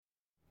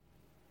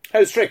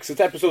How's Tricks? It's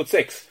episode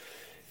 6.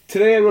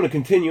 Today I'm going to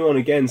continue on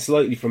again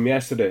slightly from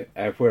yesterday,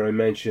 where I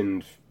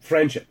mentioned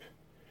friendship.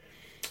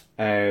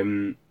 I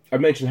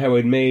mentioned how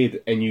I'd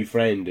made a new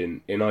friend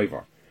in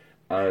Ivor,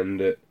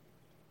 and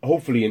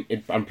hopefully,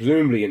 and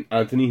presumably in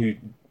Anthony, who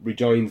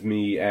rejoins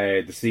me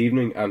this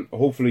evening, and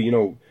hopefully,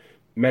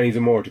 many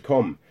more to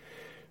come.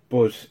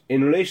 But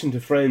in relation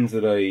to friends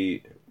that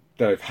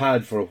I've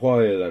had for a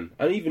while,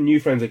 and even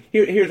new friends, like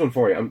here's one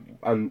for you,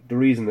 and the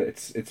reason that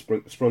it's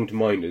sprung to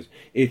mind is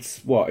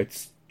it's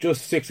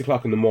just 6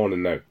 o'clock in the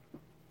morning now,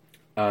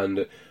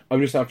 and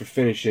I'm just after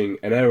finishing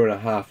an hour and a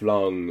half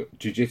long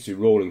jiu-jitsu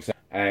rolling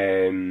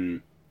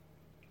session.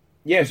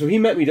 So he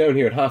met me down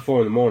here at 4:30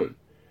 in the morning,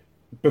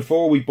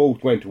 before we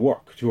both went to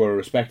work to our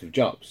respective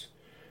jobs,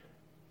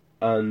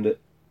 and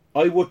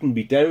I wouldn't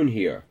be down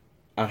here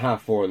at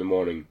 4:30 in the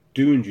morning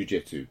doing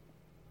jiu-jitsu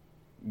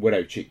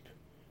without cheap.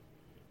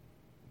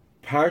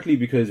 Partly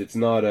because it's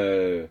not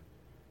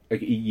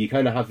you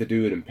kind of have to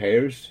do it in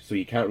pairs, so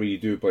you can't really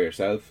do it by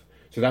yourself.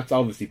 So that's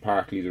obviously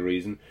partly the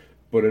reason.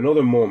 But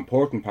another more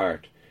important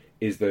part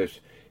is that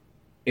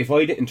if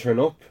I didn't turn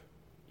up,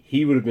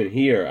 he would have been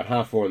here at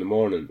 4:30 in the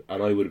morning,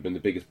 and I would have been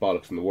the biggest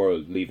bollocks in the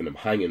world, leaving him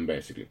hanging,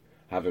 basically,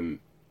 having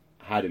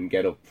had him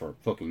get up for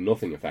fucking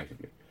nothing,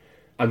 effectively.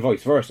 And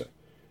vice versa.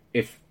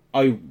 If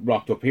I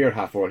rocked up here at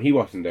 4:30 and he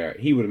wasn't there,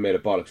 he would have made a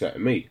bollocks out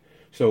of me.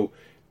 So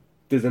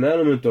there's an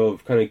element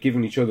of kind of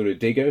giving each other a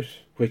dig out,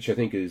 which I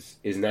think is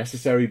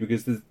necessary,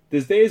 because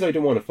there's days I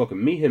don't want to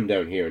fucking meet him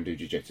down here and do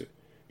jiu-jitsu,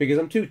 because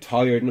I'm too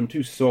tired and I'm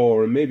too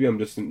sore, and maybe I'm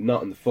just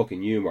not in the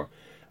fucking humour.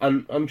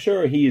 And I'm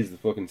sure he has the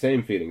fucking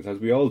same feelings, as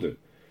we all do.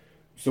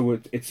 So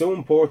it's so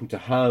important to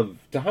have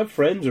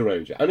friends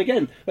around you. And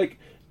again, like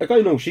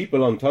I know Sheep a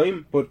long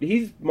time, but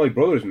he's my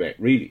brother's mate,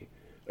 really.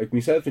 Like,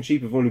 myself and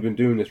Sheep have only been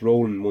doing this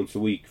rolling once a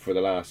week for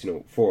the last,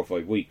 4 or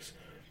 5 weeks.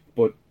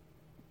 But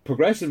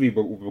progressively,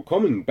 we're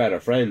becoming better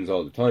friends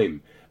all the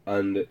time.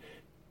 And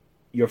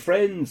your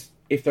friends,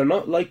 if they're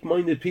not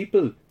like-minded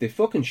people, they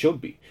fucking should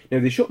be. Now,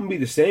 they shouldn't be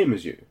the same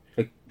as you.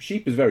 Like,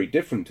 Sheep is very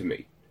different to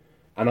me,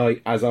 and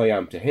as I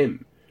am to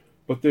him.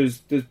 But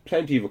there's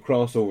plenty of a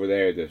crossover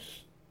there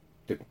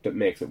that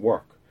makes it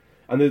work.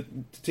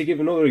 And to give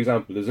another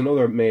example, there's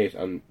another mate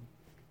and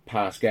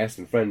past guest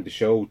and friend of the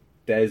show,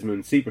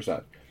 Desmond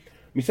Seepersad.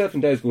 Myself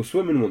and Des go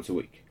swimming once a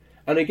week.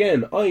 And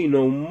again, I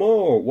no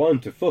more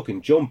want to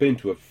fucking jump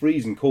into a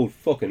freezing cold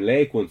fucking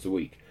lake once a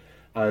week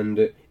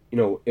and,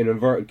 in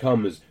inverted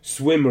commas,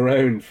 swim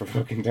around for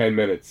fucking 10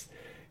 minutes.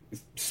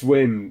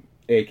 Swim,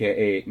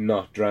 aka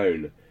not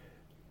drown.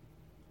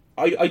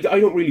 I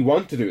don't really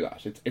want to do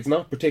that. It's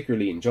not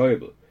particularly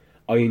enjoyable.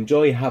 I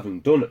enjoy having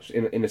done it.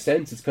 In a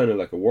sense, it's kind of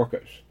like a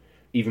workout,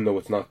 even though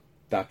it's not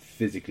that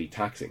physically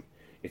taxing.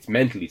 It's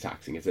mentally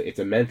taxing. It's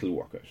a mental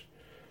workout.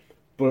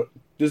 But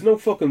there's no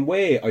fucking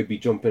way I'd be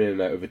jumping in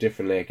and out of a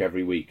different lake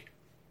every week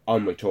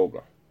on my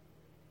Tobler.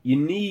 You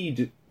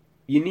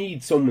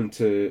need someone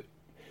to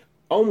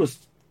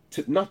almost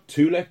not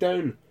to let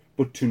down,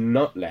 but to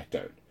not let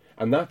down.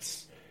 And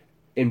that's,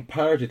 in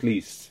part at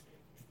least,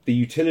 the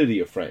utility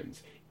of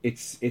friends.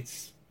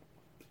 It's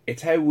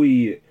how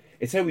we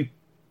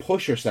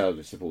push ourselves,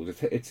 I suppose.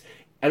 It's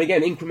and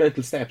again,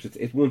 incremental steps.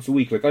 It's once a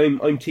week. Like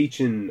I'm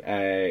teaching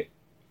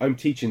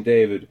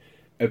David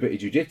a bit of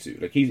jiu-jitsu.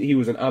 Like he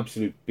was an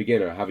absolute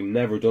beginner, having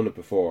never done it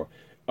before,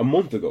 a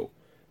month ago,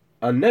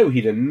 and now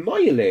he'd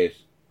annihilate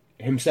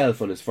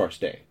himself on his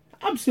first day.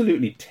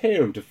 Absolutely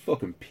tear him to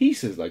fucking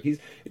pieces. Like he's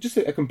just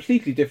a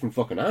completely different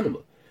fucking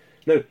animal.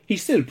 Now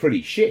he's still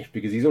pretty shit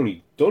because he's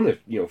only done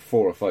it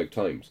 4 or 5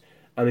 times.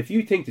 And if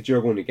you think that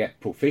you're going to get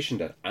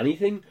proficient at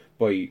anything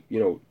by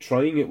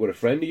trying it with a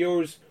friend of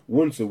yours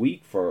once a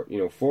week for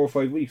 4 or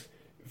 5 weeks,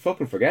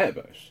 fucking forget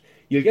about it.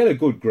 You'll get a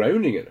good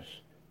grounding in it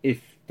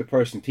if the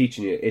person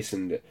teaching you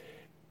isn't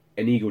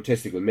an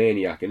egotistical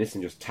maniac and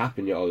isn't just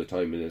tapping you all the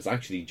time and is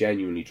actually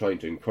genuinely trying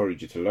to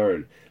encourage you to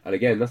learn. And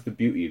again, that's the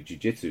beauty of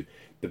jiu-jitsu.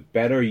 The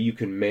better you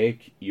can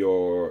make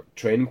your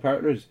training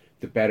partners,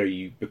 the better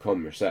you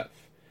become yourself.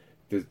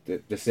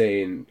 The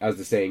saying, as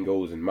the saying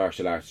goes in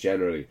martial arts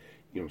generally,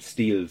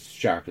 steel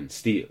sharpens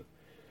steel.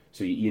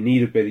 So you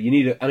need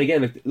and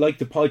again, like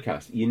the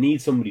podcast, you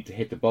need somebody to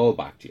hit the ball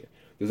back to you.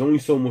 There's only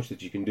so much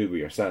that you can do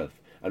with yourself.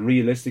 And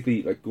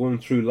realistically, like, going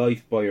through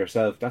life by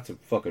yourself, that's a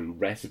fucking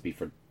recipe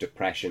for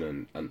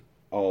depression and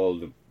all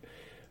the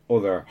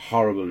other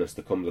horribleness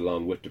that comes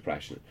along with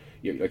depression.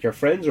 Your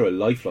friends are a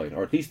lifeline,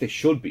 or at least they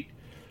should be.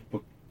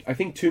 But I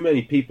think too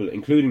many people,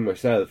 including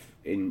myself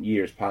in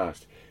years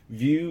past,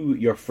 view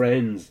your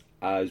friends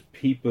as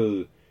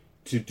people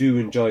to do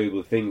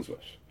enjoyable things with.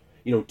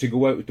 To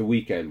go out with the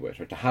weekend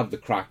with, or to have the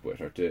crack with,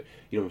 or to,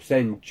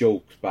 send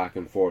jokes back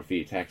and forth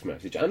via text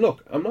message. And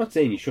look, I'm not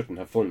saying you shouldn't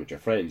have fun with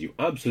your friends, you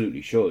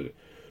absolutely should.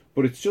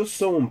 But it's just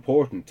so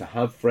important to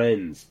have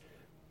friends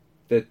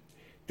that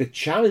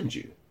challenge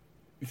you,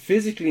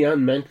 physically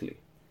and mentally.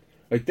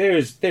 Like,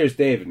 there's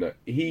David now.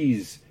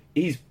 He's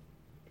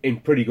in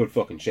pretty good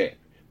fucking shape.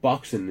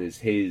 Boxing is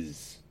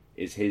his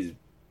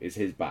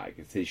bag,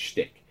 it's his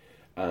shtick.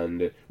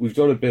 And we've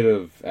done a bit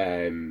of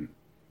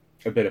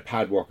a bit of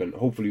pad work, and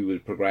hopefully we'll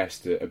progress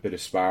to a bit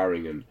of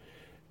sparring and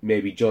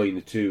maybe join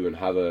the two and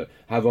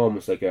have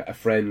almost like a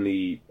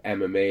friendly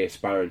MMA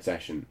sparring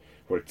session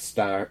where it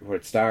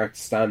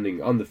starts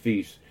standing on the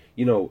feet.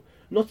 You know,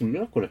 nothing.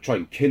 You're not going to try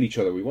and kill each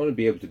other. We want to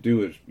be able to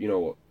do it. You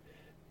know,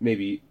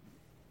 maybe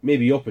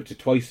up it to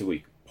twice a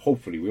week.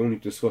 Hopefully, we only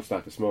discussed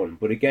that this morning.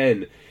 But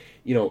again,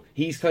 you know,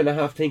 he's kind of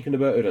half thinking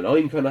about it, and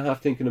I'm kind of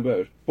half thinking about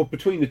it. But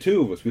between the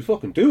two of us, we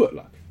fucking do it,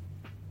 like.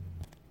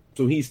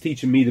 So he's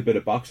teaching me the bit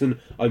of boxing,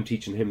 I'm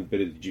teaching him a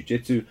bit of the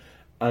jiu-jitsu,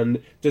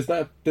 and there's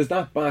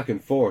that back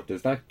and forth,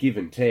 there's that give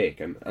and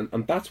take, and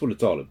that's what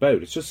it's all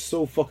about. It's just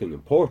so fucking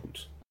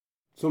important.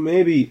 So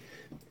maybe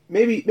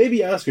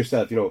ask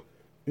yourself, you know,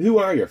 who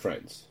are your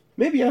friends?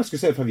 Maybe ask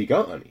yourself, have you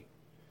got any?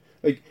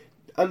 Like,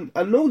 and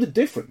know the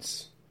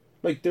difference.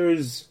 Like,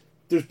 there's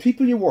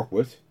people you work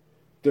with,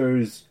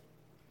 there's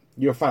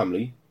your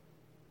family,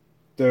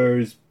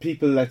 there's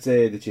people, let's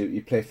say, that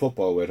you play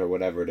football with or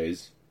whatever it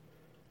is,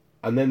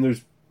 and then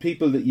there's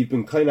people that you've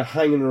been kind of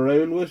hanging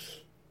around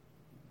with,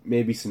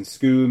 maybe since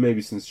school, maybe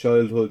since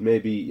childhood,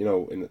 maybe, you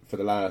know, for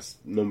the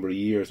last number of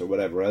years or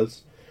whatever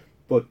else.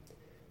 But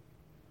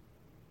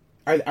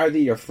are they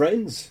your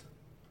friends,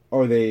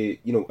 or are they,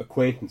 you know,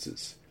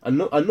 acquaintances? I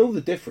know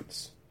the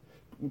difference.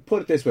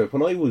 Put it this way: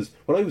 when I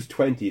was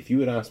 20, if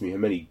you had asked me how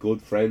many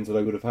good friends that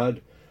I would have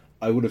had,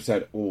 I would have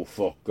said, "Oh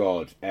fuck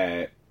God,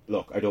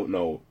 look, I don't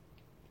know.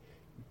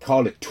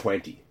 Call it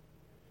 20."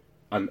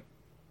 And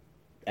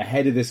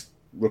ahead of this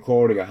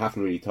recording, I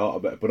haven't really thought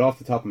about it, but off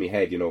the top of my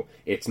head, you know,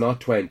 it's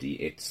not 20.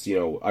 It's, you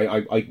know,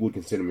 I would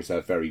consider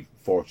myself very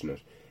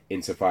fortunate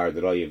insofar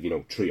that I have, you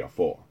know, 3 or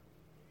 4.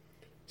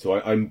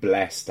 So I'm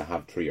blessed to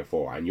have 3 or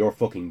 4, and you're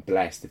fucking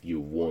blessed if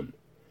you have 1,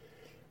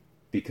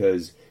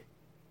 because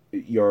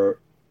if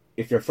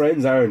your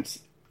friends aren't,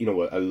 you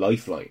know, a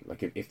lifeline,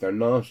 like if they're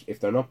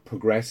not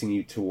progressing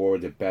you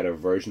toward a better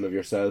version of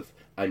yourself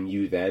and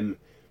you them,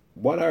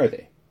 what are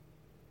they?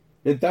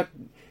 That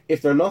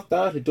if they're not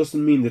that, it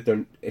doesn't mean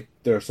that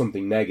they're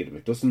something negative.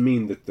 It doesn't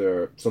mean that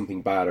they're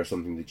something bad or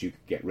something that you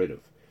could get rid of.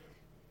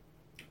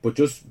 But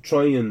just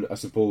try and, I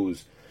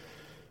suppose,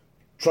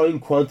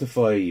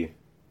 quantify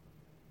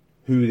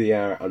who they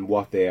are and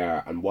what they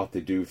are and what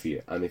they do for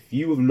you. And if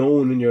you have no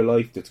one in your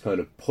life that's kind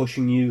of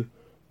pushing you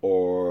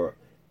or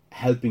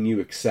helping you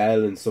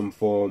excel in some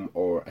form,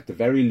 or at the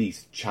very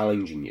least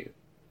challenging you,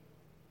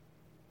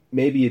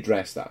 maybe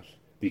address that,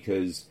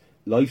 because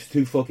life's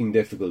too fucking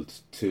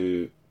difficult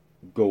to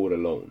go it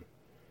alone.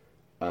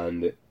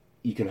 And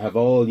you can have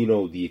all, you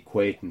know, the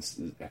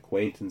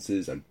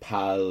acquaintances and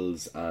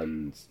pals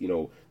and, you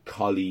know,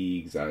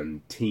 colleagues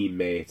and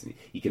teammates.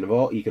 You can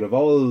have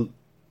all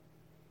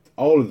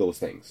of those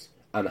things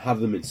and have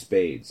them in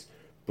spades.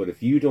 But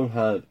if you don't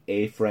have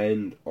a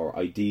friend, or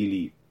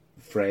ideally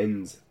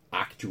friends,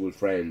 actual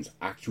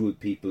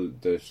people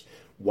that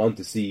want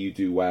to see you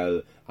do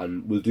well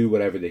and will do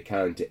whatever they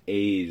can to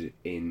aid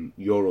in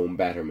your own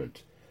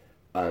betterment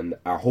and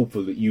are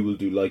hopeful that you will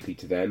do likely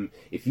to them,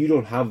 if you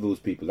don't have those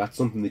people, that's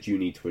something that you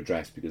need to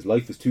address, because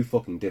life is too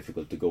fucking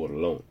difficult to go it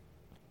alone.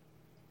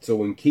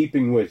 So in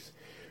keeping with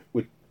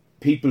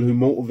people who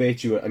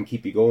motivate you and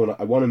keep you going,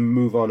 I want to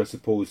move on, I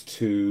suppose,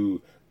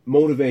 to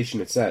motivation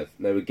itself.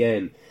 Now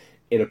again,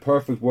 in a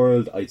perfect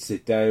world, I'd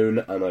sit down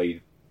and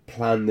I'd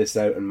plan this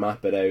out and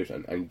map it out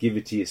and give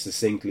it to you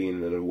succinctly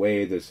and in a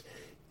way that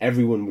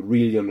everyone would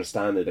really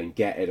understand it and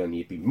get it, and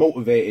you'd be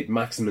motivated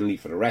maximally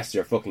for the rest of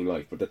your fucking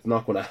life. But that's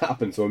not going to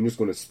happen, so I'm just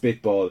going to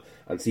spitball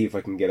and see if I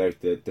can get out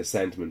the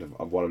sentiment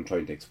of what I'm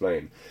trying to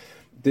explain.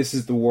 This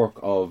is the work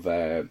of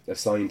a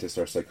scientist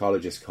or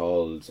psychologist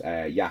called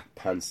Jaak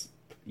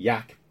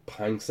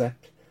Panksepp,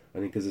 I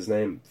think is his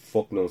name.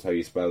 Fuck knows how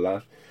you spell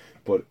that.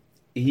 But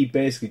he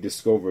basically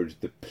discovered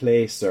the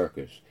play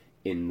circuit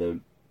in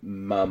the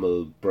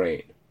mammal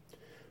brain.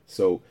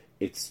 So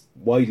it's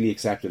widely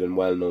accepted and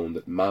well known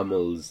that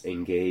mammals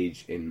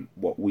engage in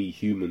what we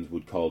humans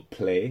would call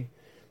play.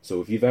 So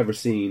if you've ever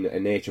seen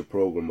a nature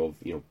program of,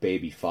 you know,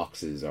 baby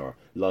foxes or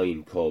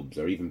lion cubs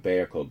or even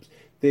bear cubs,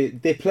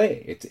 they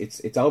play.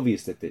 It's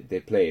obvious that they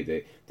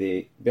play.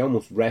 They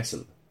almost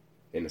wrestle,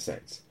 in a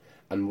sense.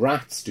 And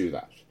rats do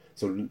that.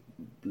 So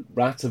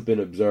rats have been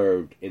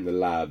observed in the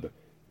lab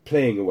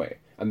playing away,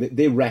 and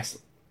they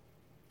wrestle.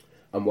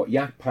 And what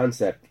Jaak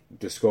Panksepp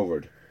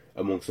discovered,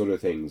 amongst other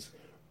things,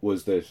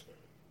 was that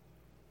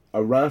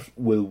a rat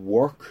will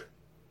work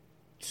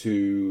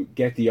to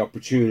get the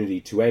opportunity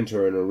to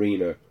enter an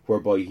arena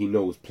whereby he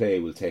knows play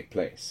will take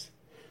place.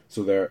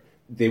 So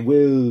they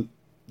will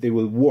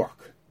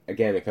work,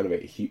 again, a kind of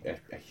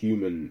a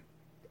human-esque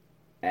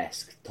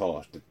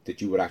thought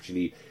that you would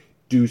actually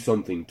do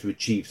something to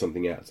achieve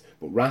something else.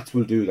 But rats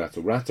will do that,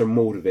 so rats are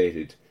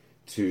motivated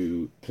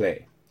to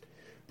play.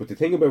 But the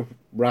thing about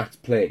rats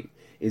playing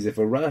is if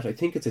a rat, I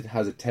think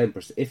has a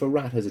 10%, if a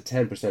rat has a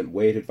 10%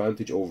 weight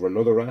advantage over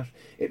another rat,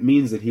 it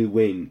means that he'll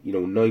win,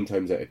 9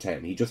 times out of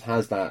 10. He just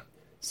has that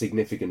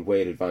significant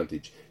weight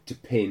advantage to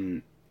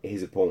pin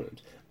his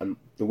opponent. And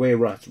the way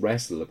rats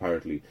wrestle,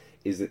 apparently,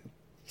 is that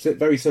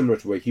very similar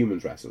to the way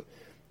humans wrestle.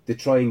 They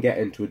try and get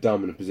into a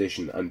dominant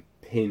position and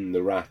pin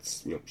the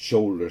rat's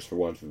shoulders, for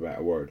want of a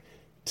better word,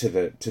 to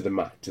the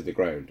mat, to the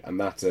ground, and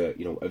that's a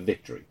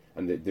victory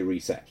and the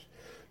reset.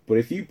 But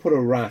if you put a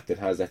rat that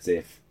has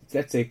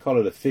let's say call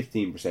it a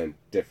 15%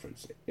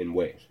 difference in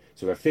weight,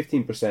 so they're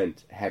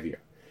 15% heavier,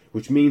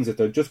 which means that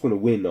they're just going to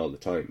win all the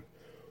time.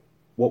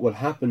 What will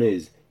happen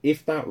is,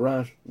 if that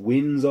rat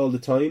wins all the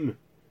time,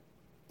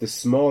 the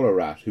smaller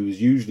rat, who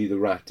is usually the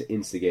rat to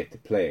instigate the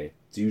play,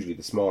 it's usually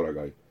the smaller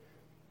guy,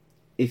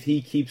 if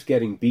he keeps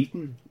getting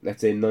beaten,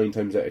 let's say 9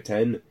 times out of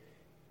 10,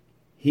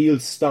 he'll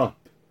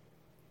stop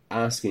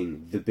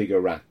asking the bigger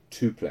rat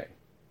to play.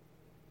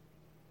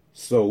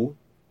 So,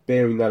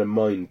 bearing that in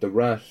mind,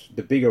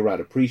 the bigger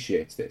rat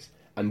appreciates this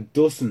and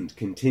doesn't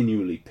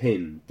continually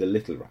pin the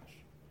little rat.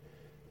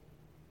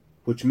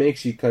 Which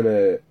makes you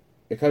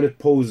it kind of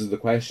poses the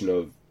question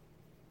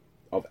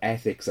of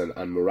ethics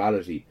and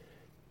morality.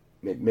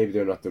 Maybe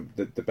they're not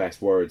the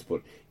best words,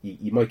 but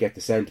you might get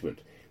the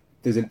sentiment.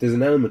 There's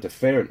an element of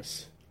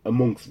fairness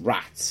amongst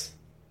rats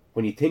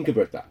when you think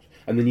about that.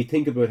 And then you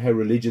think about how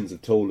religions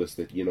have told us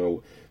that,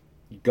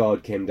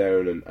 God came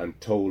down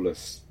and told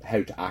us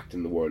how to act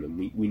in the world, and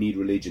we need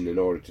religion in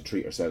order to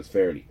treat ourselves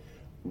fairly.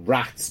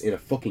 Rats in a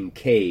fucking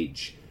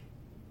cage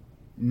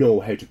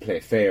know how to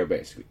play fair,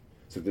 basically.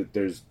 So that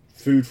there's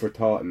food for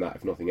thought in that,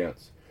 if nothing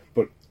else.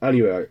 But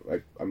anyway,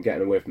 I'm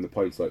getting away from the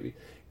point slightly.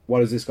 What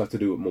has this got to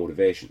do with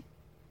motivation?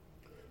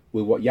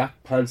 Well, what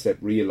Jaak Panksepp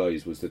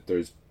realised was that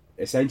there's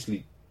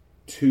essentially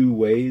 2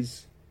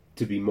 ways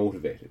to be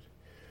motivated.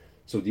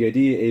 So the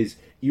idea is,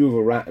 you have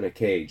a rat in a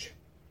cage,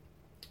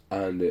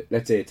 and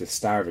let's say it's a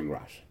starving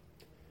rat,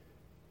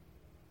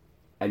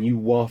 and you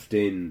waft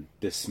in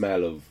the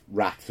smell of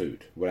rat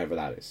food, whatever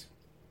that is,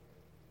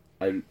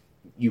 and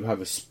you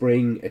have a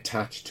spring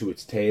attached to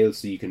its tail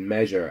so you can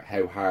measure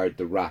how hard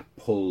the rat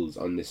pulls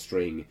on this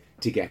string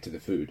to get to the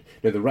food.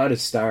 Now, the rat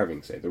is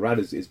starving, say. The rat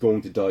is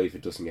going to die if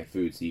it doesn't get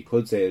food, so you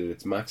could say that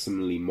it's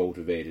maximally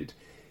motivated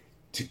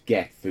to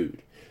get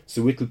food.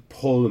 So it'll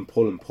pull and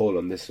pull and pull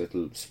on this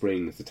little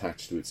spring that's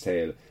attached to its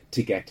tail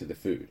to get to the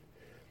food.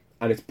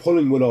 And it's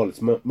pulling with all its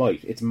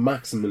might. It's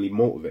maximally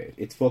motivated.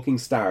 It's fucking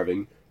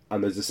starving,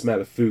 and there's a smell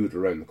of food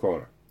around the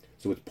corner.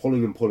 So it's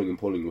pulling and pulling and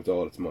pulling with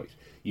all its might.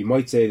 You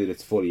might say that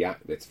it's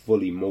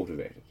fully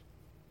motivated.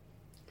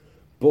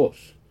 But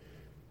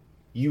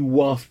you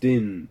waft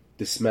in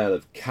the smell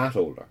of cat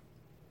odour,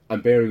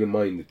 and bearing in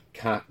mind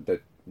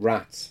that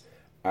rats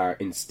are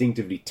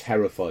instinctively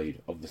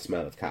terrified of the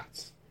smell of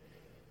cats.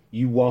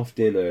 You waft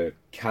in a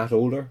cat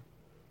odour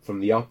from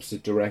the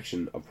opposite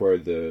direction of where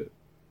the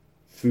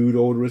food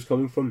odour is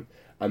coming from,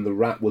 and the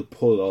rat will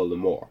pull all the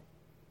more.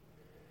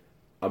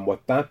 And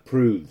what that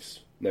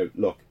proves... Now,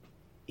 look,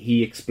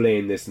 he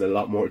explained this in a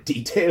lot more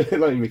detail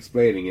than I'm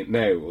explaining it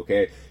now,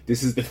 okay?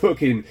 This is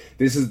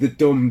the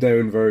dumbed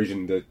down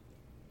version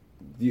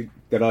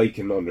that I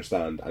can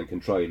understand and can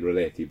try and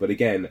relate to. But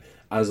again,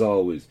 as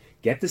always,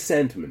 get the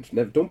sentiment.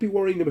 Now, don't be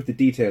worrying about the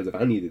details of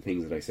any of the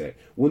things that I say.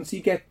 Once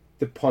you get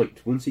the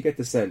point, once you get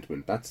the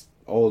sentiment, that's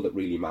all that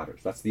really matters.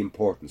 That's the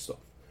important stuff.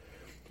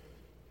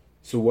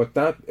 So what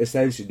that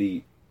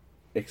essentially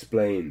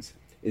explains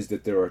is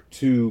that there are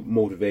 2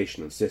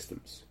 motivational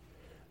systems.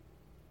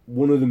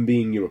 One of them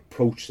being your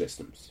approach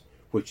systems,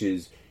 which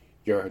is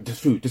there's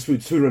food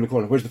around the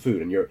corner. Where's the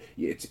food? And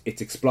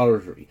it's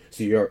exploratory.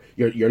 So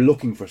you're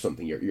looking for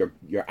something.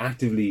 You're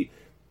actively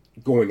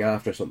going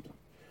after something.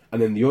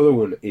 And then the other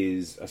one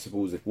is, I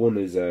suppose, if one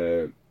is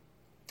an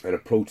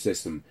approach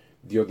system,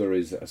 the other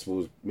is, I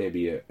suppose,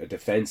 maybe a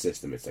defense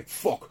system. It's like,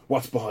 fuck,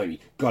 what's behind me?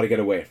 Got to get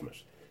away from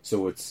it.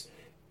 So it's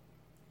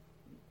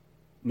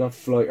not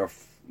flight or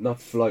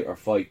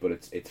fight, but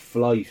it's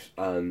flight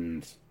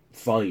and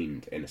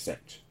find in a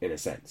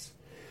sense.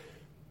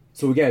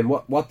 So again,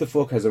 what the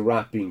fuck has a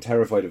rat being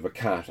terrified of a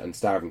cat and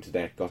starving to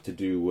death got to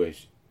do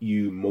with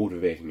you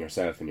motivating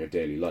yourself in your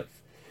daily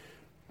life?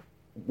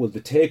 Well,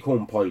 the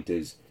take-home point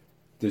is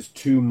there's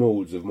 2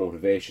 modes of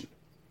motivation.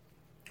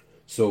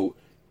 So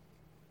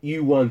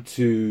you want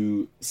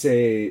to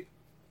say,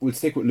 we'll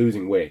stick with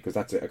losing weight, because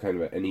that's a kind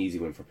of an easy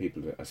one for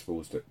people to, I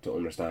suppose, to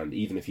understand,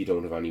 even if you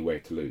don't have any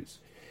weight to lose.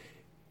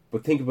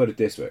 But think about it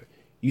this way.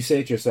 You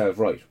say to yourself,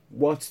 right,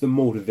 what's the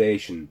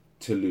motivation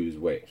to lose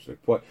weight?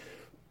 What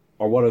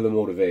are the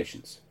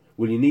motivations?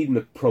 Well, you need an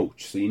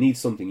approach. So you need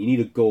something, you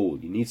need a goal,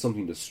 you need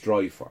something to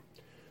strive for.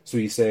 So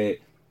you say,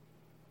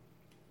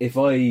 if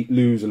I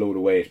lose a load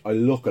of weight, I'll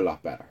look a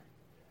lot better,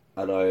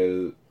 and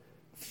I'll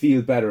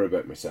feel better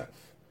about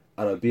myself,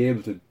 and I'll be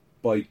able to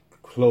buy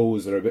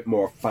clothes that are a bit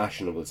more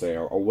fashionable, say,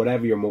 or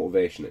whatever your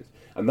motivation is.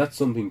 And that's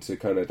something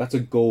that's a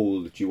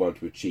goal that you want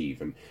to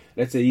achieve. And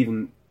let's say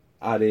even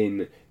add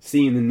in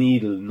seeing the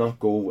needle not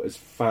go as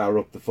far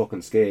up the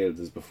fucking scales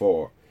as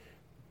before.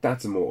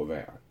 That's a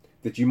motivator.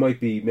 That you might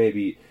be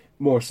maybe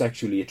more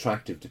sexually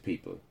attractive to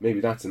people. Maybe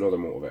that's another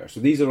motivator. So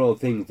these are all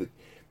things that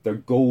they're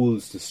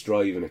goals to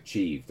strive and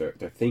achieve. They're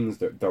things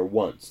they're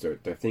wants. They're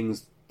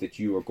things that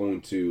you are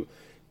going to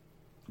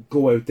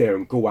go out there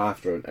and go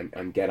after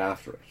and get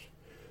after it.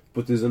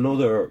 But there's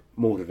another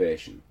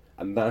motivation,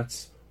 and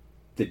that's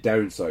the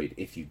downside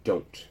if you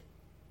don't.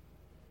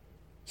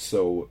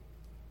 So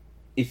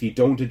if you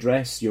don't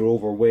address your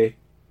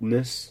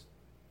overweightness,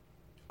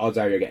 odds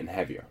are you're getting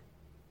heavier.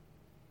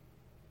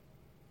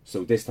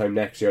 So this time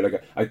next year,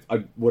 like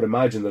I would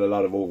imagine that a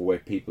lot of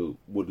overweight people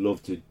would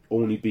love to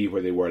only be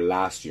where they were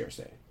last year,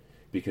 say.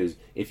 Because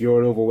if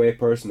you're an overweight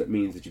person, it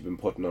means that you've been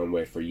putting on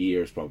weight for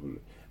years,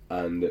 probably.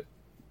 And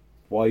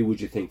why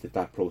would you think that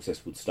that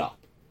process would stop?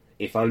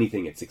 If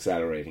anything, it's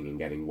accelerating and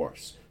getting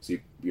worse. So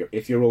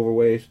if you're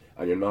overweight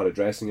and you're not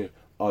addressing it,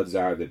 odds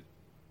are that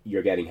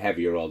you're getting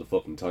heavier all the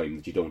fucking time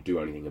that you don't do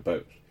anything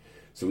about it.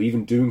 So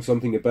even doing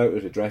something about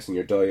it, addressing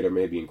your diet or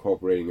maybe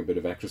incorporating a bit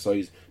of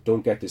exercise,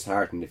 don't get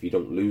disheartened if you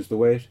don't lose the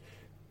weight,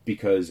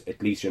 because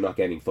at least you're not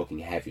getting fucking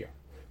heavier.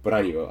 But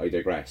anyway, I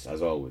digress,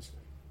 as always.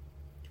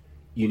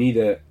 You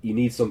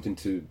need something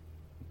to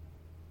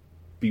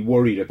be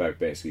worried about,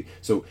 basically.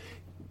 So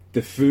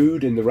the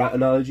food, in the rat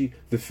analogy,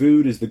 the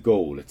food is the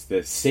goal. It's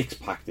the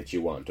six-pack that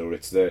you want, or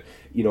it's the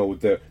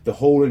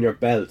hole in your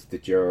belt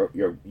that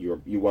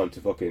you want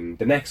to fucking,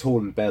 the next hole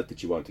in the belt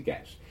that you want to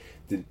get.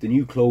 The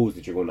new clothes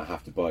that you're going to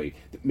have to buy.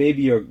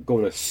 Maybe you're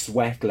going to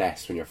sweat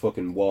less when you're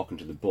fucking walking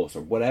to the bus,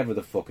 or whatever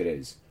the fuck it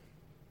is.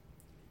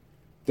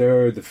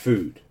 They're the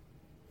food.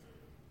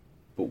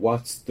 But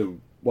what's the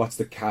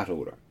cat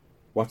odor?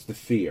 What's the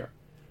fear?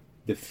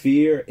 The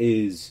fear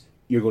is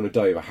you're going to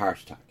die of a heart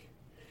attack.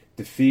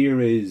 The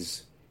fear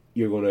is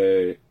you're going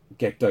to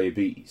get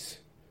diabetes.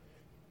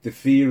 The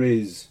fear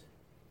is,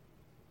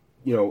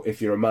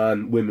 if you're a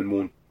man, women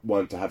won't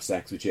want to have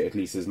sex with you at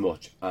least as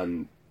much,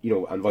 and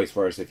and vice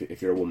versa.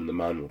 If you're a woman, the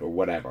man would, or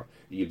whatever.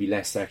 You'll be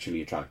less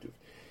sexually attractive.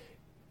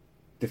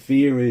 The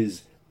fear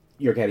is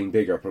you're getting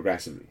bigger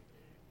progressively.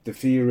 The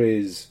fear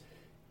is,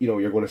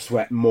 you're going to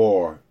sweat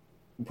more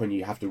when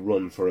you have to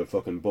run for a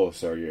fucking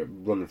bus, or you're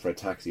running for a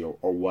taxi,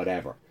 or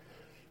whatever.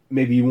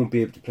 Maybe you won't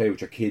be able to play with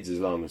your kids as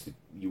long as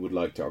you would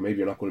like to, or maybe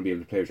you're not going to be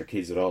able to play with your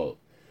kids at all.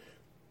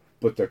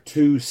 But they're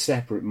two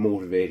separate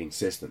motivating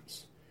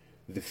systems.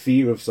 The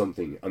fear of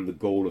something and the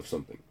goal of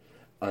something.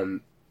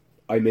 And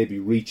I may be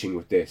reaching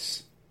with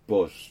this,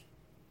 but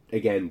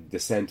again, the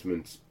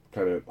sentiment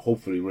kind of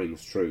hopefully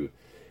rings true.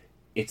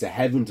 It's a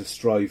heaven to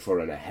strive for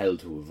and a hell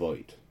to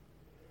avoid.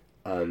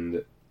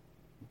 And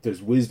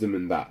there's wisdom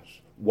in that.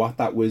 What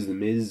that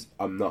wisdom is,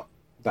 I'm not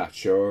that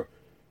sure.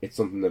 It's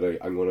something that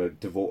I'm going to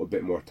devote a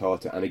bit more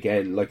thought to. And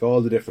again, like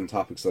all the different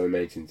topics that I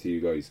mentioned to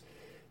you guys,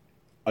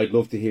 I'd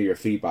love to hear your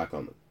feedback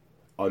on them.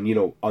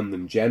 On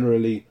them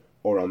generally,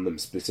 or on them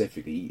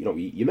specifically.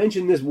 You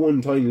mentioned this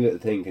one tiny little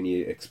thing. Can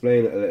you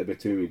explain it a little bit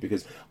to me?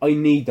 Because I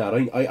need that.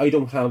 I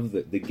don't have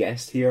the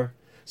guest here.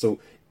 So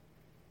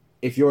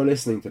if you're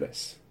listening to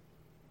this,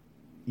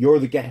 you're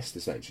the guest,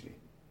 essentially.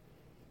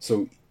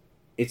 So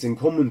it's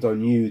incumbent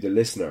on you, the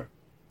listener,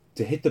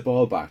 to hit the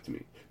ball back to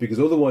me. Because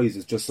otherwise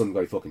it's just some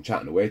guy fucking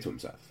chatting away to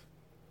himself.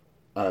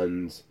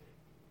 And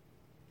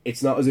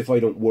it's not as if I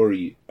don't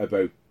worry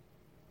about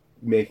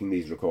making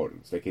these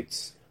recordings. Like,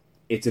 it's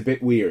a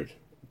bit weird,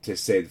 to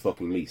say the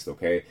fucking least,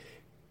 okay?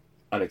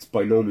 And it's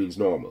by no means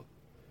normal.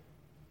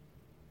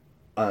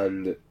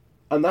 And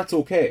that's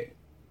okay.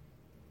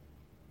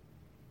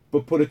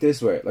 But put it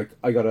this way, like,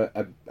 I got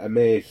a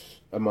mate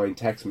of mine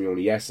text me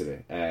only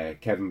yesterday,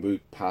 Kevin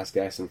Booth, past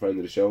guest and friend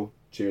of the show.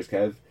 Cheers,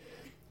 Kev.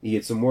 He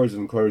had some words of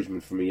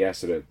encouragement for me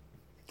yesterday,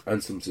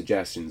 and some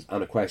suggestions,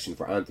 and a question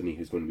for Anthony,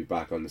 who's going to be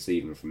back on this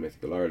evening from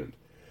Mythical Ireland.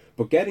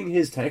 But getting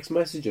his text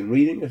message and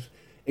reading it,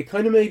 it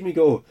kind of made me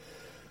go,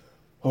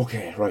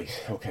 okay, right.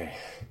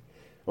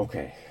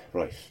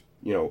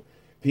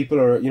 People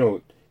are,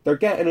 they're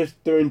getting it,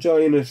 they're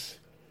enjoying it.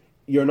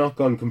 You're not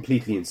gone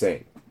completely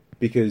insane.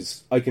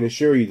 Because I can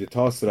assure you the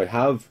thoughts that I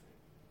have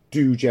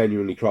do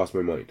genuinely cross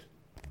my mind.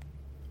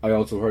 I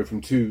also heard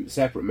from two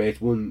separate mates,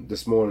 one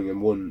this morning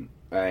and one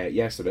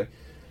yesterday,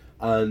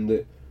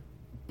 and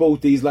both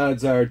these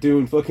lads are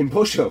doing fucking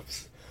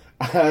push-ups,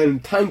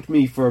 and thanked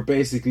me for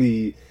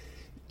basically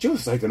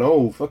just, I don't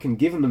know, fucking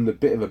giving them the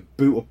bit of a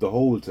boot up the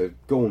hole to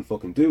go and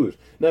fucking do it.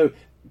 Now,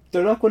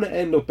 they're not going to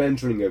end up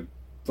entering a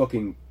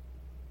fucking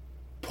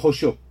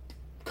push-up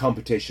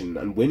competition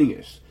and winning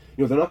it.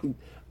 They're not,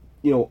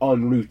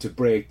 en route to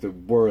break the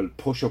world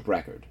push-up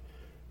record.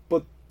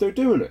 But they're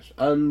doing it,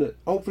 and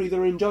hopefully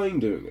they're enjoying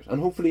doing it.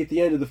 And hopefully at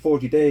the end of the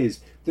 40 days,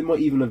 they might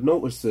even have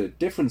noticed a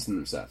difference in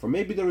themselves. Or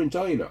maybe they're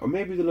enjoying it. Or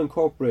maybe they'll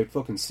incorporate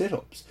fucking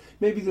sit-ups.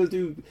 Maybe they'll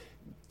do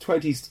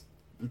 20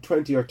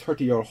 or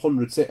 30 or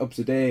 100 sit-ups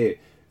a day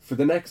for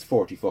the next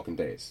 40 fucking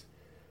days.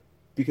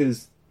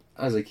 Because,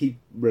 as I keep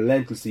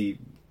relentlessly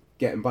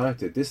getting back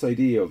to this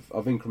idea of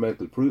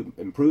incremental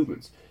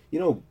improvements,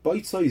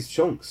 bite-sized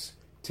chunks.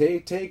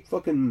 Take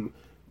fucking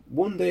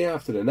one day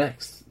after the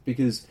next,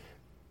 because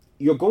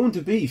you're going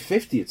to be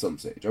 50 at some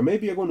stage, or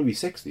maybe you're going to be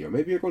 60, or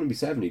maybe you're going to be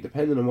 70,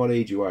 depending on what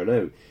age you are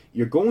now.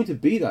 You're going to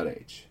be that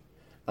age.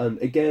 And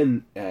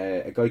again,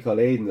 a guy called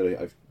Aidan that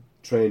I've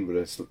trained with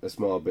a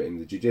small bit in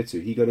the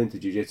jiu-jitsu, he got into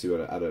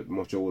jiu-jitsu at a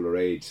much older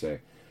age, say,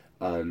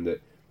 and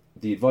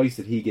the advice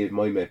that he gave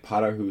my mate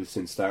Patter, who has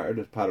since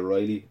started, Pat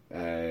O'Reilly,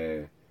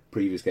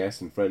 previous guest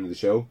and friend of the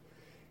show,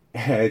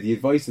 the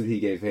advice that he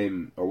gave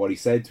him, or what he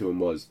said to him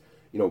was,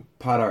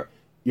 Patter,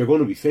 you're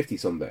going to be 50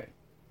 someday.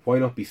 Why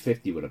not be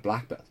 50 with a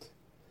black belt?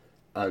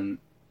 And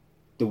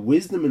the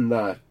wisdom in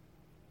that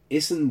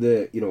isn't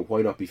the,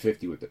 why not be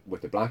 50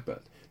 with the black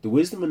belt? The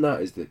wisdom in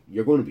that is that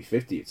you're going to be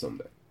 50 at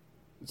someday.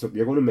 So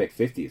you're going to make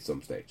 50 at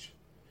some stage.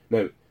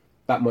 Now,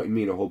 that might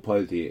mean a whole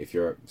pile to you if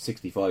you're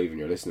 65 and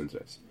you're listening to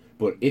this.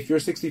 But if you're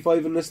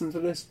 65 and listening to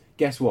this,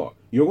 guess what?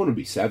 You're going to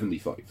be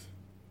 75.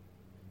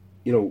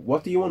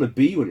 What do you want to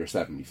be when you're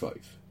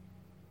 75?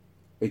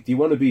 Like, do you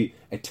want to be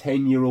a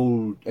 10-year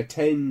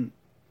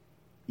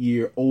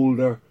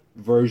older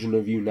version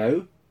of you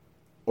now?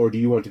 Or do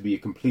you want to be a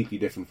completely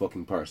different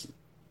fucking person?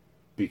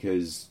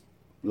 Because,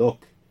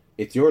 look,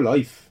 it's your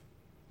life.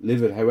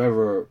 Live it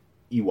however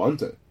you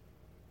want it.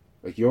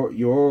 Like, you're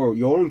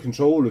in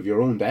control of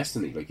your own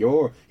destiny. Like,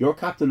 you're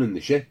captain in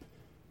the ship.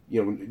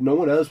 No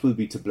one else will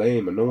be to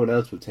blame, and no one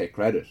else will take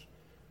credit.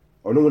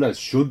 Or no one else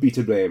should be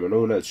to blame, or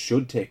no one else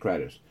should take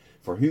credit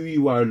for who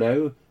you are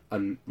now,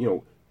 and,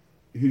 who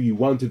you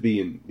want to be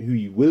and who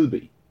you will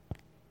be.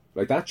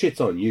 Like, that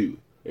shit's on you.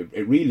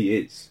 It really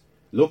is.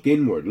 Look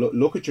inward.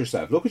 Look at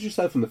yourself. Look at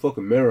yourself in the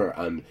fucking mirror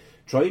and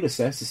try and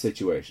assess the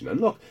situation. And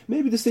look,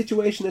 maybe the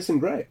situation isn't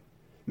great.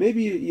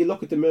 Maybe you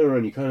look at the mirror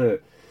and you kind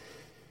of...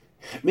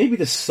 Maybe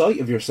the sight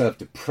of yourself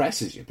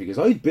depresses you, because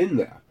I've been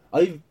there.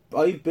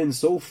 I've been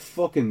so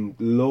fucking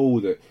low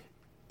that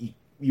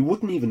you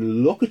wouldn't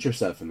even look at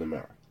yourself in the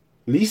mirror.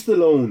 Least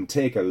alone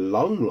take a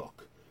long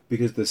look,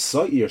 because the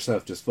sight of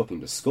yourself just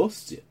fucking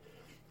disgusts you.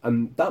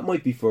 And that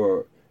might be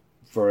for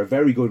a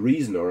very good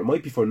reason, or it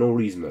might be for no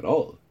reason at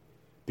all.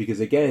 Because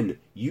again,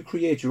 you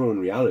create your own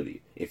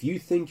reality. If you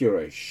think you're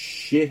a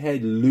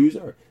shithead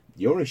loser,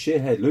 you're a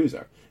shithead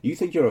loser. You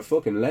think you're a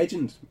fucking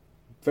legend,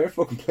 fair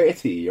fucking play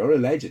to you, you're a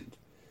legend.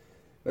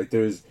 Like,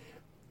 there's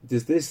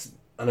this,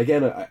 and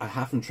again, I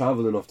haven't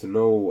travelled enough to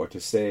know or to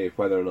say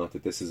whether or not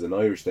that this is an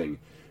Irish thing,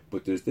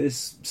 but there's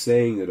this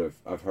saying that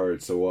I've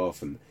heard so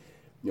often,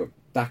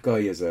 that guy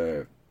is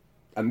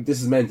and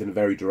this is meant in a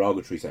very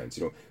derogatory sense,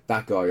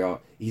 that guy,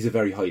 he's a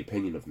very high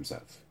opinion of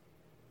himself.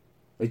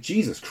 Like,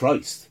 Jesus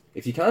Christ,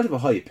 if you can't have a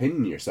high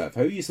opinion of yourself,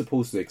 how are you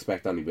supposed to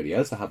expect anybody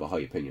else to have a high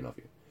opinion of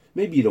you?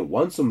 Maybe you don't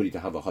want somebody to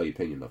have a high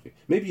opinion of you.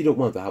 Maybe you don't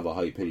want to have a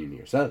high opinion of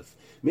yourself.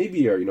 Maybe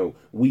you're,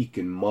 weak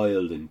and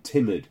mild and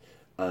timid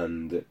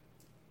and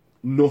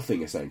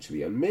nothing,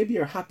 essentially. And maybe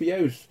you're happy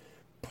out,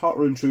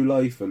 pottering through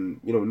life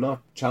and,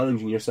 not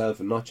challenging yourself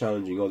and not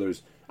challenging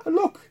others. And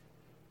look,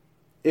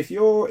 if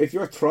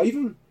you're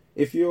thriving,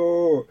 if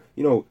you're,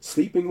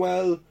 sleeping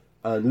well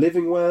and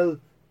living well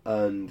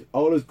and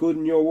all is good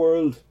in your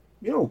world,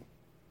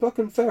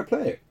 fucking fair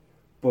play.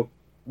 But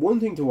one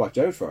thing to watch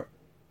out for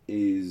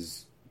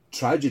is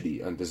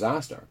tragedy and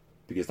disaster,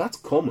 because that's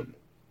coming.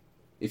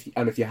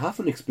 If you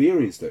haven't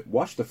experienced it,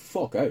 watch the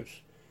fuck out.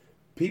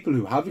 People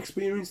who have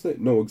experienced it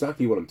know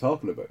exactly what I'm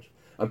talking about,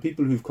 and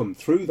people who've come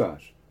through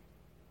that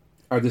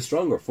are the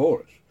stronger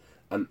for it.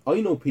 And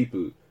I know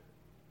people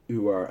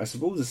who are, I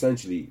suppose,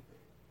 essentially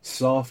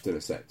soft in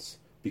a sense,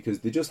 because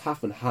they just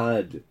haven't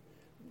had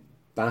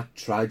that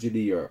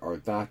tragedy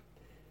or that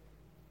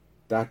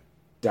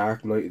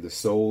dark night of the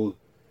soul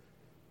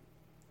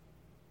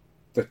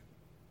that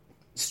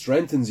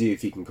strengthens you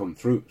if you can come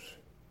through it.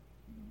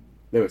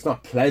 Now, it's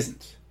not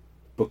pleasant,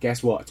 but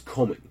guess what? It's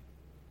coming.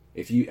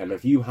 If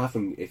you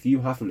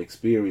haven't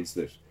experienced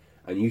it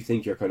and you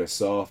think you're kind of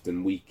soft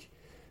and weak,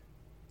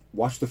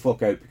 watch the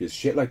fuck out, because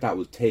shit like that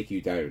will take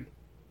you down.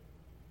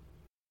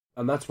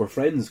 And that's where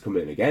friends come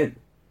in again.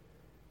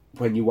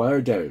 When you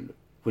are down,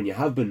 when you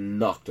have been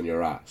knocked on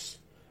your ass,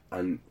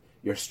 and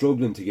you're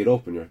struggling to get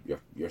up, and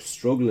you're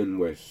struggling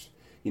with,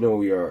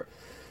 you're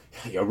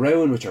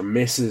around with your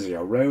missus, or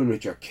you're around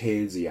with your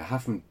kids, or you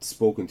haven't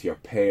spoken to your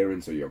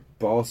parents, or your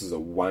boss is a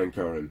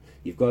wanker, and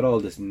you've got all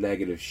this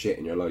negative shit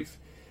in your life.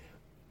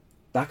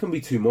 That can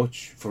be too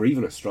much for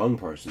even a strong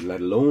person,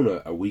 let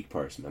alone a weak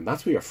person. And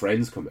that's where your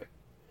friends come in.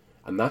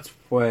 And that's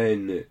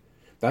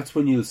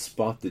when you'll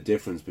spot the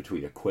difference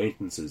between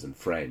acquaintances and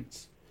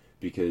friends.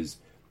 Because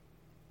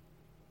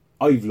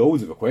I've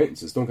loads of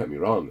acquaintances, don't get me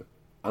wrong,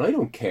 and I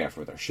don't care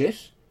for their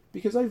shit,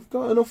 because I've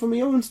got enough of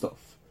my own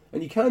stuff.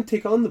 And you can't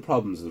take on the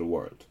problems of the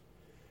world.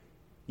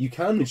 You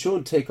can and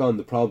should take on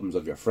the problems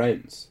of your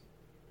friends.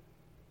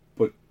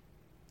 But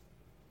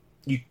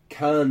you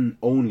can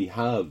only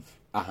have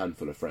a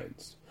handful of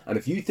friends. And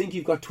if you think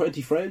you've got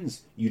 20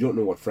 friends, you don't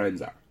know what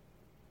friends are.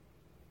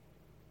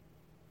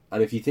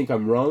 And if you think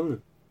I'm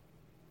wrong,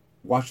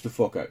 watch the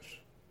fuck out.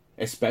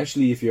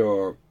 Especially if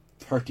you're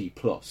 30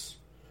 plus.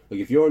 Like,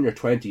 if you're in your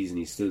 20s and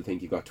you still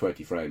think you've got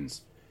 20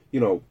 friends,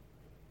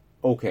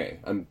 okay.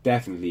 And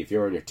definitely if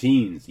you're in your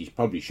teens, you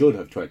probably should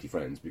have 20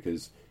 friends,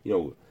 because,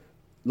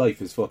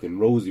 life is fucking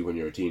rosy when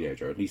you're a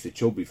teenager. At least it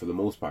should be for the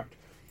most part.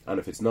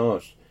 And if it's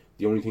not,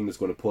 the only thing that's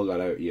going to pull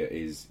that out of you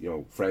is,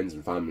 friends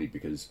and family.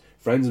 Because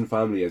friends and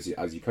family, as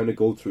you kind of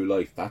go through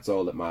life, that's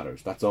all that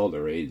matters. That's all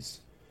there is.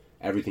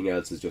 Everything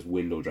else is just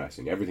window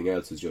dressing. Everything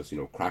else is just,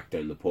 crack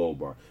down the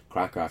pub, or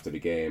crack after the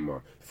game,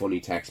 or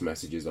funny text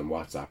messages on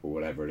WhatsApp, or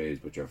whatever it is.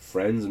 But your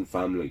friends and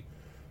family,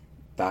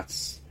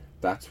 that's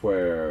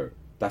where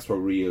That's where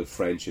real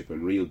friendship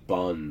and real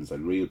bonds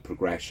and real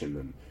progression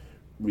and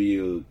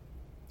real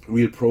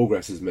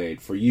progress is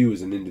made for you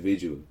as an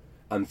individual,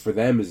 and for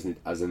them as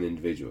an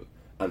individual,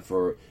 and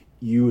for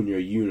you and your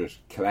unit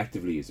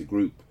collectively as a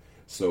group.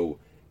 So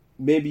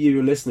maybe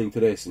you're listening to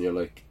this and you're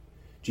like,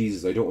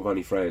 Jesus, I don't have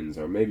any friends.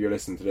 Or maybe you're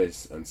listening to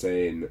this and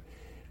saying,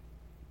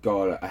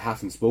 God, I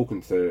haven't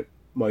spoken to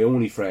my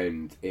only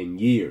friend in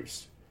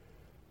years.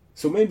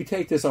 So maybe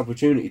take this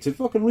opportunity to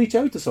fucking reach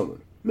out to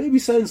someone. Maybe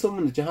send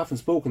someone that you haven't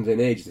spoken to in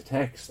ages a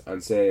text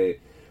and say,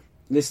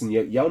 listen,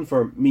 you on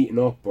for meeting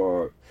up?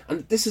 Or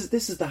and this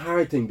is the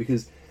hard thing,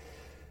 because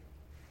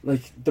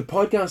like the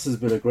podcast has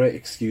been a great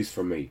excuse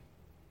for me.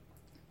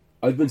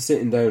 I've been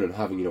sitting down and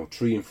having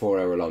 3 and 4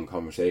 hour long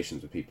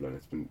conversations with people,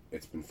 and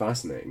it's been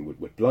fascinating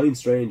with blind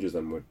strangers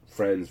and with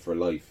friends for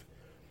life.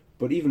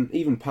 But even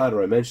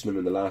Padder, I mentioned him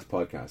in the last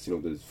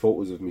podcast. There's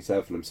photos of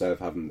myself and himself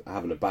having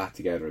a bath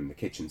together in the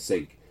kitchen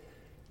sink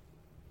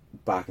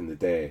back in the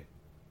day.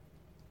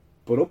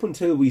 But up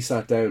until we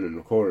sat down and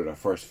recorded our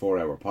first 4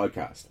 hour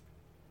podcast,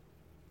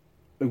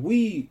 like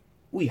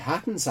we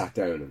hadn't sat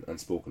down and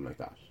spoken like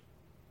that,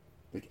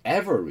 like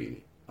ever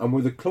really, and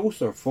we're the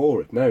closer for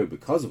it now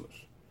because of it.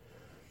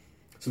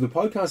 So the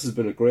podcast has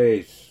been a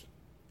great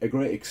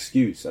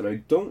excuse, and I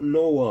don't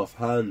know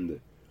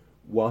offhand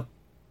what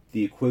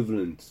the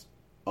equivalent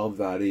of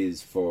that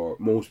is for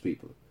most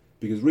people,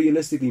 because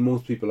realistically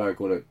most people aren't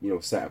going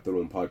to set up their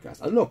own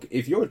podcast. And look,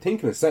 if you're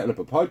thinking of setting up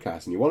a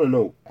podcast and you want to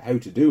know how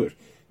to do it,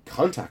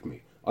 contact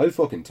me. I'll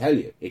fucking tell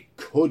you, it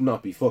could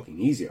not be fucking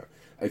easier.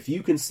 If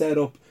you can set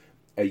up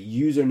a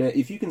username,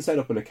 if you can set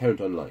up an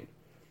account online,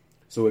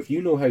 so if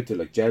you know how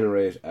to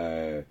generate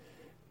an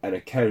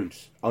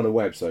account on a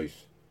website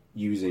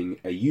using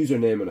a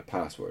username and a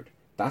password,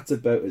 that's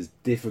about as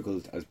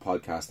difficult as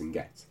podcasting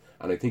gets.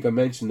 And I think I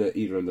mentioned it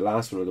either in the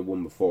last one or the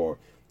one before,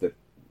 that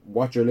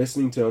what you're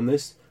listening to on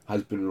this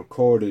has been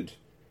recorded.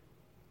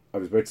 I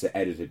was about to say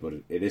edited, but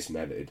it isn't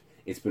edited.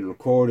 It's been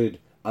recorded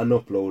and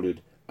uploaded,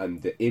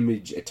 and the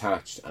image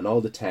attached and all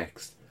the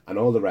text and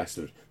all the rest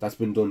of it, that's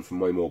been done from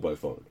my mobile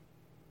phone.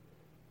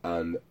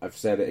 And I've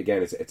said it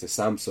again, it's a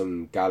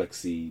Samsung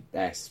Galaxy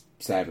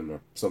S7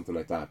 or something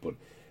like that. But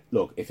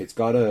look, if it's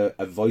got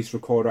a voice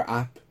recorder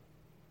app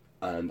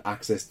and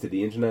access to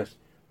the internet,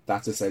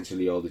 that's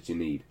essentially all that you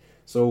need.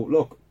 So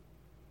look,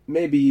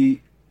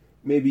 maybe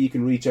you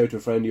can reach out to a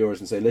friend of yours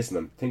and say, listen,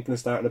 I'm thinking of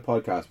starting a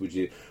podcast.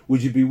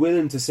 Would you be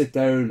willing to sit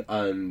down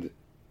and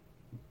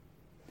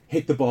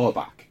hit the ball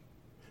back?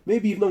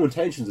 Maybe you've no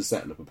intentions of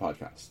setting up a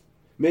podcast.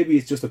 Maybe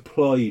it's just a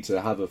ploy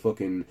to have a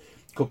fucking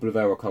couple of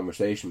hour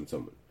conversation with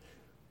someone.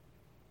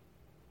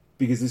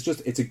 Because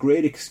it's a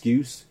great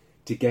excuse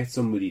to get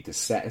somebody to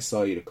set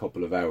aside a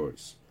couple of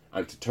hours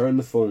and to turn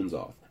the phones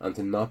off and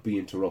to not be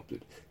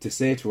interrupted. To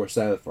say to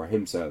herself or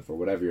himself or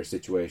whatever your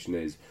situation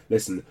is,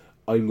 listen,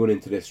 I'm going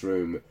into this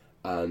room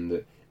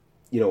and,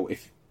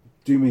 if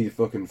do me the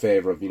fucking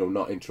favour of,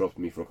 not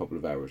interrupting me for a couple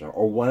of hours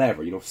or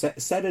whatever.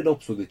 Set it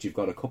up so that you've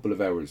got a couple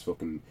of hours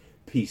fucking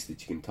peace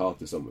that you can talk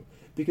to someone.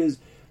 Because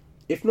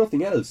if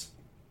nothing else,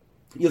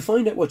 you'll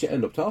find out what you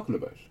end up talking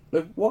about.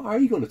 Like, what are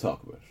you going to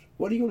talk about?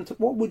 What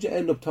would you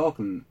end up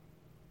talking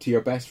to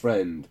your best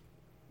friend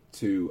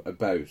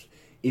about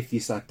if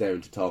you sat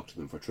down to talk to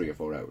them for 3 or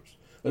 4 hours?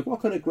 Like,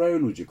 what kind of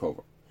ground would you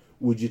cover?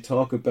 Would you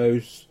talk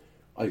about,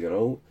 I don't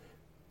know,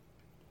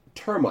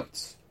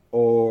 termites,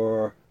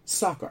 or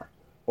soccer,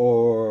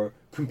 or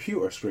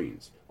computer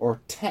screens,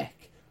 or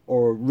tech,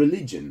 or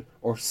religion,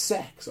 or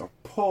sex, or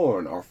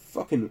porn, or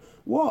fucking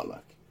what,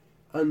 like?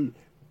 And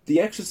the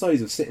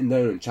exercise of sitting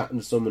down and chatting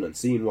to someone and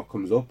seeing what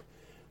comes up,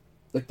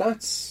 like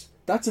that's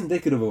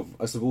indicative of,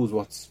 I suppose,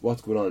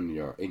 what's going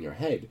on in your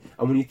head.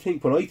 And when I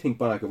think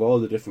back of all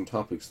the different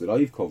topics that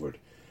I've covered,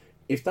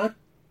 if that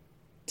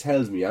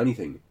tells me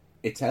anything,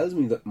 it tells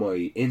me that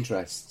my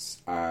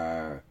interests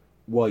are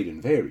wide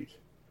and varied.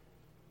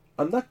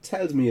 And that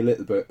tells me a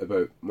little bit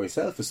about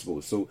myself, I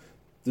suppose. So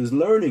there's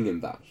learning in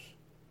that.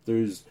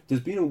 There's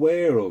being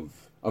aware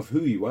of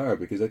who you are,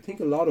 because I think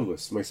a lot of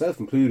us, myself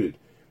included,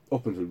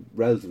 up until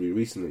relatively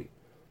recently,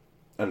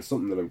 and it's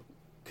something that I'm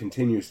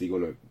continuously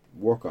going to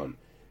work on,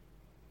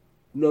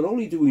 not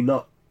only do we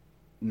not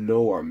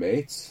know our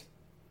mates,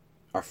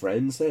 our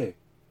friends say,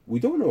 we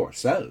don't know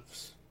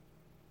ourselves.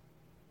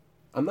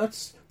 And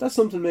that's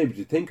something maybe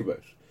to think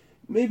about.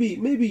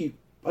 Maybe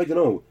I don't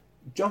know,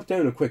 jot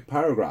down a quick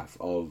paragraph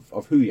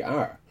of who you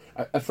are.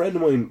 A friend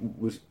of mine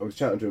I was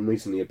chatting to him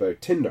recently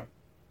about Tinder.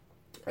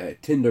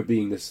 Tinder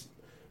being this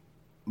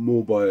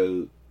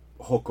mobile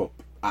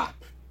hookup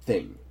app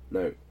thing.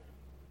 Now,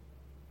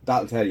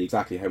 that'll tell you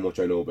exactly how much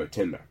I know about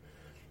Tinder.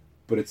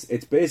 But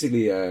it's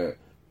basically a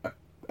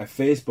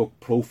Facebook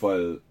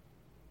profile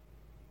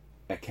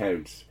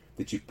account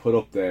that you put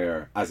up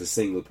there as a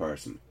single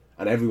person,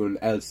 and everyone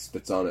else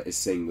that's on it is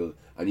single,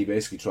 and you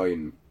basically try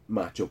and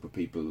match up with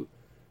people,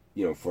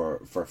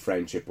 for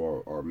friendship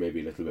or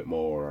maybe a little bit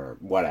more or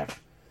whatever.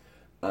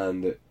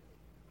 And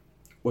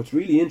what's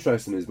really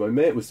interesting is my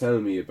mate was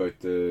telling me about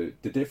the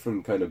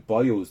different kind of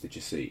bios that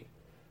you see.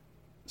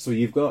 So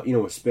you've got,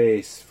 a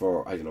space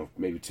for, I don't know,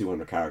 maybe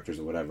 200 characters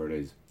or whatever it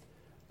is.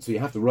 So you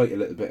have to write a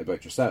little bit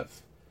about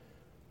yourself.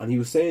 And he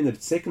was saying that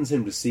it sickens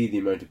him to see the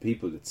amount of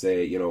people that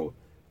say,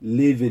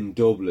 live in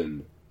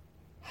Dublin,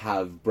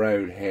 have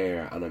brown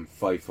hair, and I'm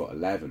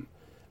 5'11".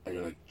 And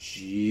you're like,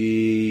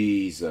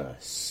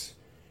 Jesus,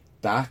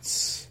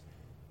 that's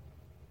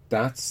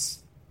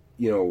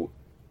your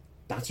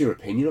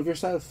opinion of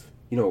yourself.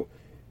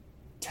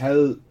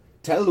 Tell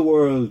the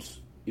world,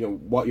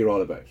 what you're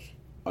all about.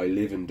 I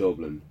live in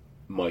Dublin,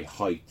 my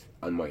height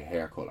and my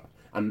hair colour.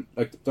 And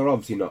they're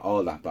obviously not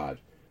all that bad,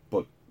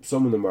 but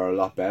some of them are a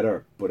lot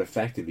better, but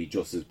effectively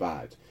just as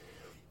bad.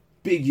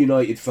 Big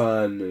United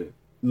fan,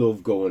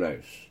 love going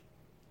out.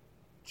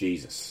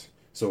 Jesus.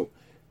 So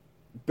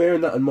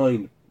bearing that in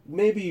mind,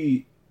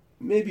 maybe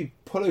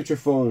pull out your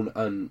phone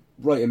and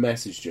write a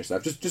message to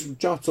yourself. Just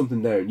jot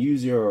something down.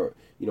 Use your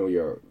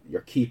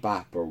Keep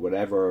app or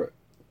whatever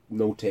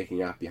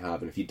note-taking app you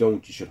have, and if you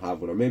don't, you should have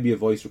one, or maybe a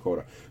voice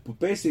recorder. But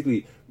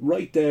basically,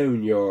 write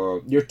down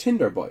your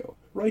Tinder bio.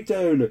 Write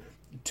down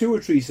 2 or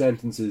 3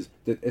 sentences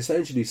that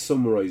essentially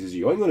summarises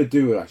you. I'm going to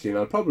do it, actually, and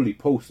I'll probably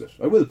post it.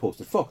 I will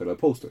post it. Fuck it, I'll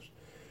post it.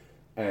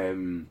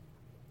 I'm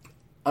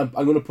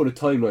going to put a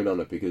timeline on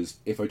it, because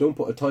if I don't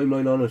put a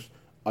timeline on it,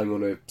 I'm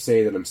going to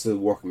say that I'm still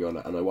working on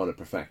it and I want to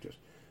perfect it.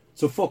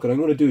 So fuck it, I'm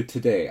going to do it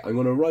today. I'm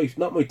going to write,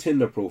 not my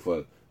Tinder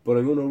profile, but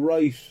I'm going to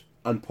write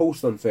and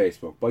post on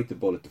Facebook. Bite the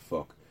bullet, the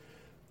fuck.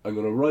 I'm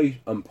going to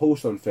write and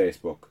post on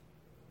Facebook,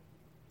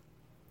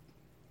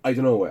 I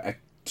don't know, a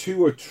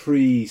 2 or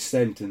 3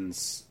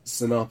 sentence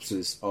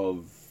synopsis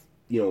of,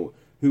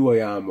 who I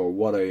am or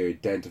what I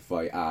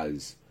identify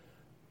as.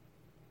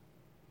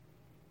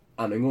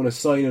 And I'm going to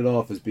sign it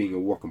off as being a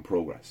work in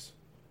progress.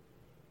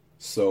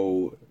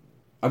 So,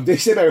 I'm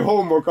dishing out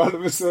homework all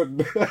of a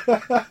sudden.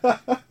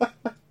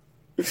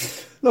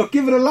 Look,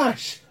 give it a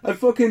lash and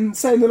fucking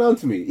send it on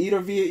to me,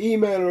 either via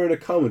email or in a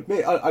comment.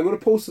 I'm going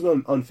to post it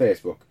on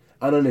Facebook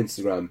and on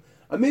Instagram,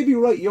 and maybe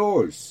write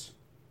yours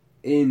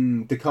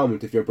in the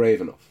comment if you're brave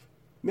enough.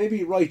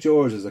 Maybe write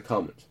yours as a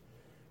comment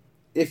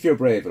if you're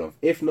brave enough.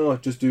 If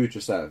not, just do it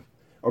yourself.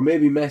 Or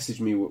maybe message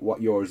me with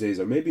what yours is,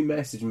 or maybe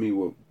message me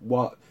with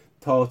what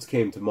thoughts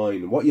came to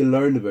mind, what you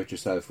learned about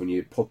yourself when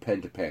you put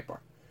pen to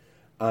paper.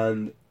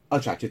 And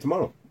I'll chat to you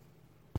tomorrow.